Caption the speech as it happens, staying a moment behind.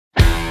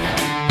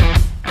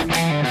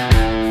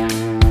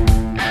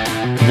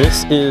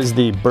This is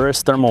the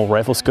Burris Thermal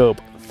Riflescope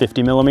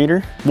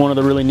 50mm. One of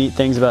the really neat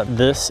things about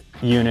this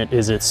unit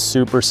is it's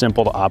super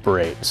simple to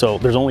operate. So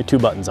there's only two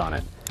buttons on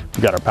it.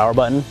 We've got our power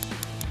button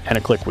and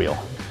a click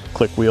wheel.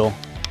 Click wheel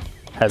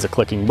has a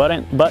clicking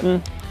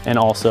button, and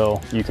also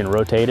you can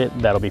rotate it.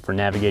 That'll be for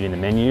navigating the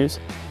menus.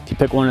 If you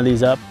pick one of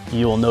these up,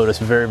 you will notice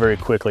very, very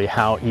quickly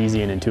how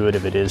easy and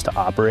intuitive it is to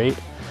operate.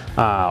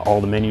 All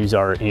the menus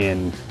are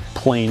in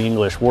plain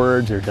English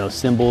words. There's no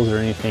symbols or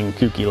anything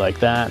kooky like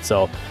that.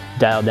 So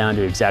dial down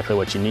to exactly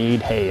what you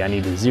need. Hey, I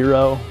need a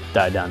 0,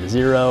 dial down to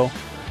 0,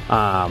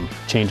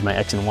 change my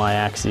X and Y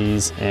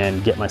axes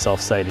and get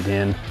myself sighted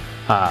in.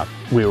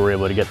 We were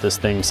able to get this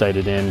thing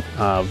sighted in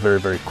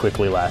very, very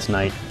quickly last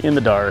night in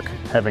the dark,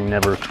 having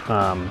never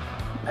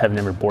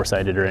bore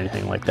sighted or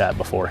anything like that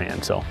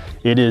beforehand. So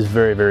it is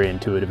very, very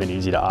intuitive and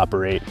easy to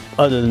operate.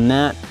 Other than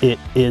that, it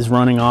is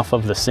running off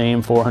of the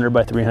same 400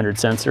 by 300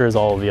 sensor as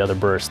all of the other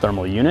Burris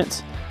thermal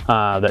units.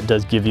 That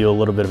does give you a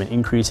little bit of an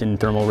increase in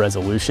thermal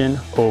resolution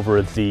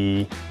over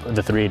the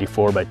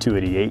 384 by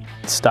 288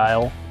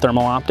 style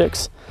thermal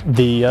optics.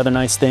 The other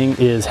nice thing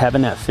is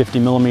having that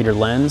 50mm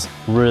lens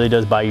really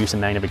does buy you some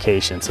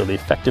magnification. So the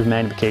effective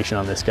magnification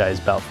on this guy is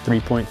about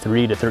 3.3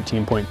 to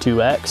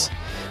 13.2x,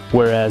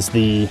 whereas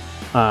the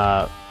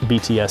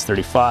BTS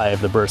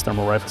 35, the Burris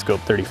Thermal Riflescope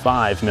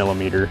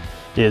 35mm,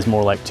 is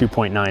more like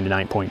 2.9 to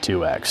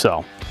 9.2x.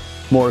 So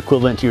more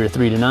equivalent to your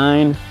 3 to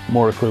 9,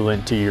 more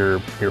equivalent to your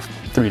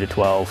 3 to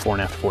 12,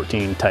 4.5 to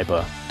 14 type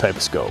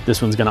of scope.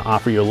 This one's gonna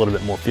offer you a little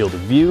bit more field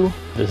of view.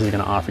 This is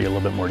gonna offer you a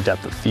little bit more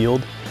depth of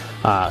field.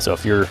 So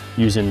if you're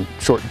using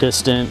short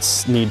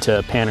distance, need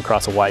to pan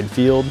across a wide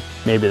field,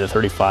 maybe the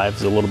 35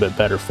 is a little bit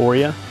better for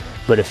you.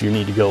 But if you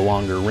need to go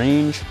longer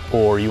range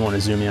or you want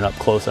to zoom in up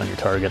close on your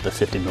target, the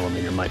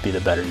 50mm might be the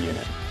better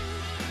unit.